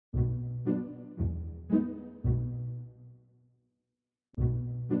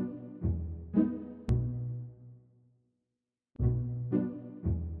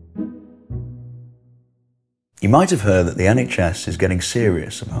You might have heard that the NHS is getting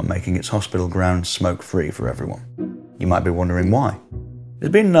serious about making its hospital grounds smoke-free for everyone. You might be wondering why. It's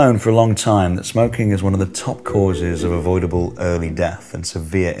been known for a long time that smoking is one of the top causes of avoidable early death and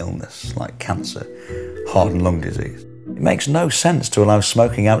severe illness like cancer, heart and lung disease. It makes no sense to allow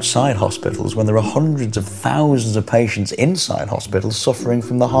smoking outside hospitals when there are hundreds of thousands of patients inside hospitals suffering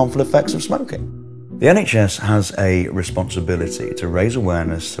from the harmful effects of smoking. The NHS has a responsibility to raise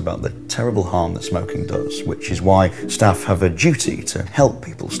awareness about the terrible harm that smoking does, which is why staff have a duty to help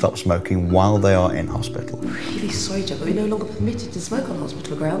people stop smoking while they are in hospital. Really sorry, Joe, but we're no longer permitted to smoke on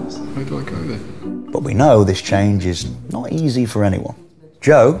hospital grounds. Where do I go then? But we know this change is not easy for anyone.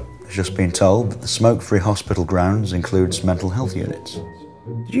 Joe has just been told that the smoke-free hospital grounds includes mental health units.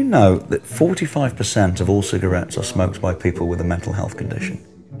 Did you know that 45% of all cigarettes are smoked by people with a mental health condition?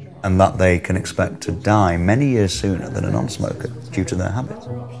 And that they can expect to die many years sooner than a non-smoker due to their habit.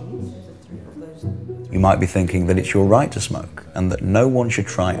 You might be thinking that it's your right to smoke and that no one should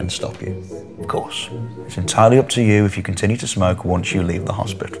try and stop you. Of course, it's entirely up to you if you continue to smoke once you leave the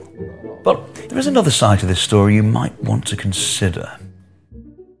hospital. But there is another side to this story you might want to consider.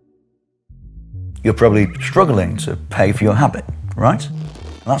 You're probably struggling to pay for your habit, right?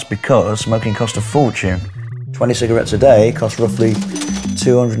 And that's because smoking costs a fortune. 20 cigarettes a day cost roughly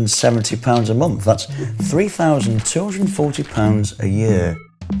 £270 a month. That's £3,240 a year.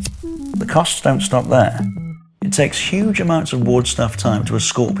 The costs don't stop there. It takes huge amounts of ward staff time to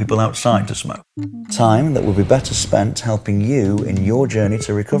escort people outside to smoke. Time that will be better spent helping you in your journey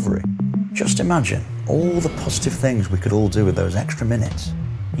to recovery. Just imagine all the positive things we could all do with those extra minutes.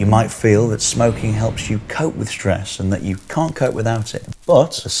 You might feel that smoking helps you cope with stress and that you can't cope without it.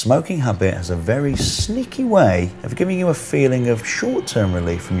 But a smoking habit has a very sneaky way of giving you a feeling of short-term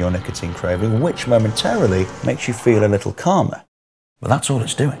relief from your nicotine craving, which momentarily makes you feel a little calmer. But that's all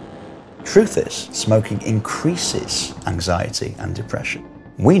it's doing. Truth is, smoking increases anxiety and depression.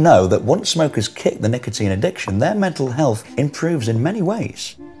 We know that once smokers kick the nicotine addiction, their mental health improves in many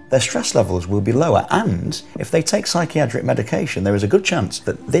ways. Their stress levels will be lower, and if they take psychiatric medication, there is a good chance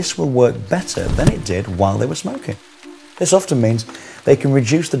that this will work better than it did while they were smoking. This often means they can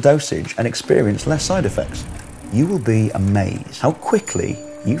reduce the dosage and experience less side effects. You will be amazed how quickly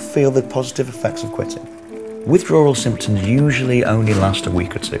you feel the positive effects of quitting. Withdrawal symptoms usually only last a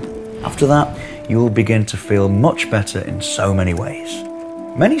week or two. After that, you will begin to feel much better in so many ways.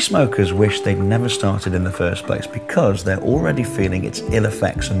 Many smokers wish they'd never started in the first place because they're already feeling its ill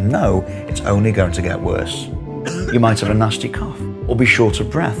effects and know it's only going to get worse. You might have a nasty cough or be short of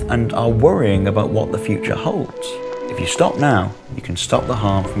breath and are worrying about what the future holds. If you stop now, you can stop the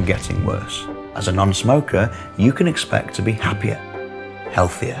harm from getting worse. As a non-smoker, you can expect to be happier,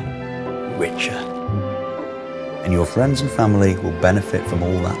 healthier, richer. And your friends and family will benefit from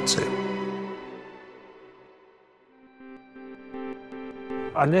all that too.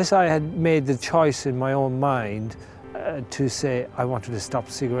 Unless I had made the choice in my own mind to say I wanted to stop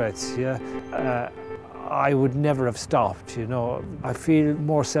cigarettes, I would never have stopped, you know. I feel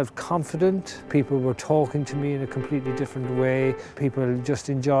more self-confident. People were talking to me in a completely different way. People just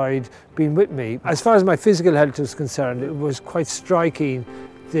enjoyed being with me. As far as my physical health was concerned, it was quite striking.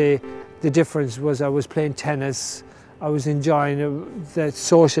 The difference was I was playing tennis. I was enjoying the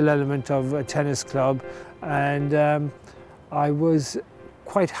social element of a tennis club, and I was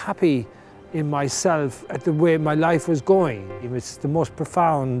quite happy in myself at the way my life was going. It was the most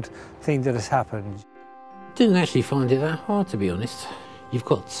profound thing that has happened. I didn't actually find it that hard, to be honest. You've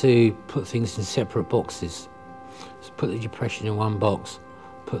got to put things in separate boxes. So put the depression in one box,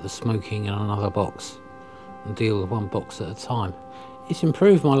 put the smoking in another box, and deal with one box at a time. It's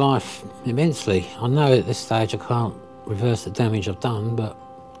improved my life immensely. I know at this stage I can't reverse the damage I've done, and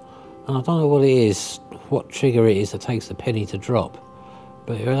I don't know what it is, what trigger it is that takes the penny to drop.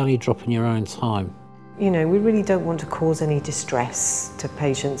 But it'll only drop in your own time. You know, we really don't want to cause any distress to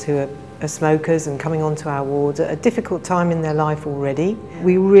patients who are smokers and coming onto our wards at a difficult time in their life already.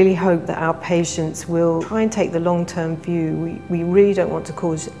 We really hope that our patients will try and take the long-term view. We really don't want to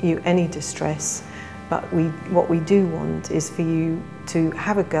cause you any distress, but what we do want is for you to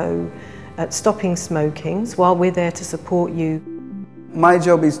have a go at stopping smoking while we're there to support you. My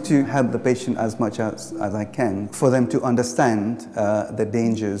job is to help the patient as much as I can, for them to understand the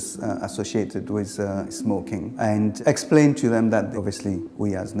dangers associated with smoking and explain to them that obviously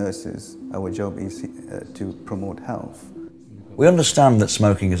we as nurses, our job is to promote health. We understand that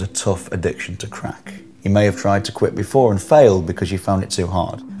smoking is a tough addiction to crack. You may have tried to quit before and failed because you found it too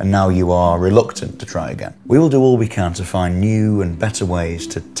hard, and now you are reluctant to try again. We will do all we can to find new and better ways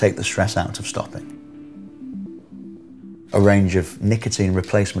to take the stress out of stopping. A range of nicotine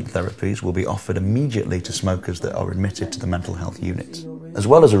replacement therapies will be offered immediately to smokers that are admitted to the mental health unit, as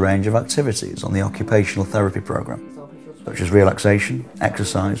well as a range of activities on the occupational therapy programme, such as relaxation,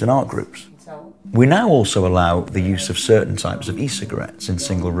 exercise and art groups. We now also allow the use of certain types of e-cigarettes in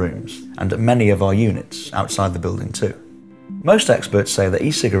single rooms and at many of our units outside the building too. Most experts say that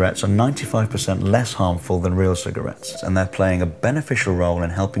e-cigarettes are 95% less harmful than real cigarettes, and they're playing a beneficial role in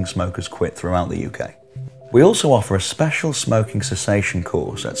helping smokers quit throughout the UK. We also offer a special smoking cessation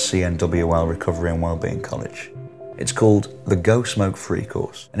course at CNWL Recovery and Wellbeing College. It's called the Go Smoke Free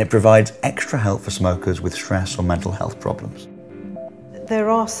course, and it provides extra help for smokers with stress or mental health problems. There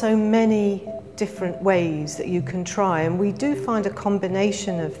are so many different ways that you can try, and we do find a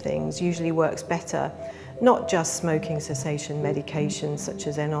combination of things usually works better. Not just smoking cessation medications such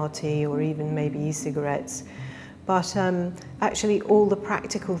as NRT or even maybe e-cigarettes, but actually all the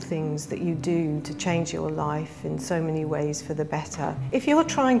practical things that you do to change your life in so many ways for the better. If you're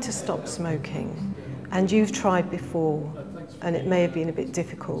trying to stop smoking and you've tried before and it may have been a bit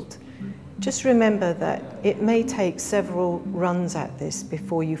difficult, just remember that it may take several runs at this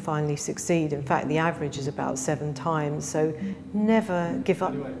before you finally succeed. In fact, the average is about 7 times, so never give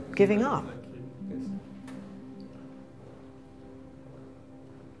up giving up.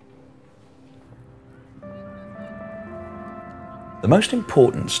 The most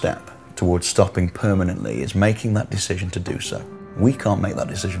important step towards stopping permanently is making that decision to do so. We can't make that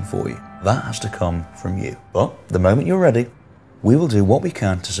decision for you. That has to come from you. But the moment you're ready, we will do what we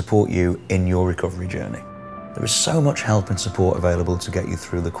can to support you in your recovery journey. There is so much help and support available to get you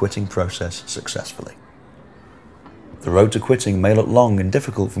through the quitting process successfully. The road to quitting may look long and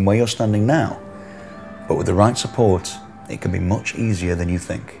difficult from where you're standing now, but with the right support, it can be much easier than you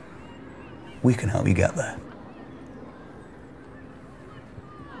think. We can help you get there.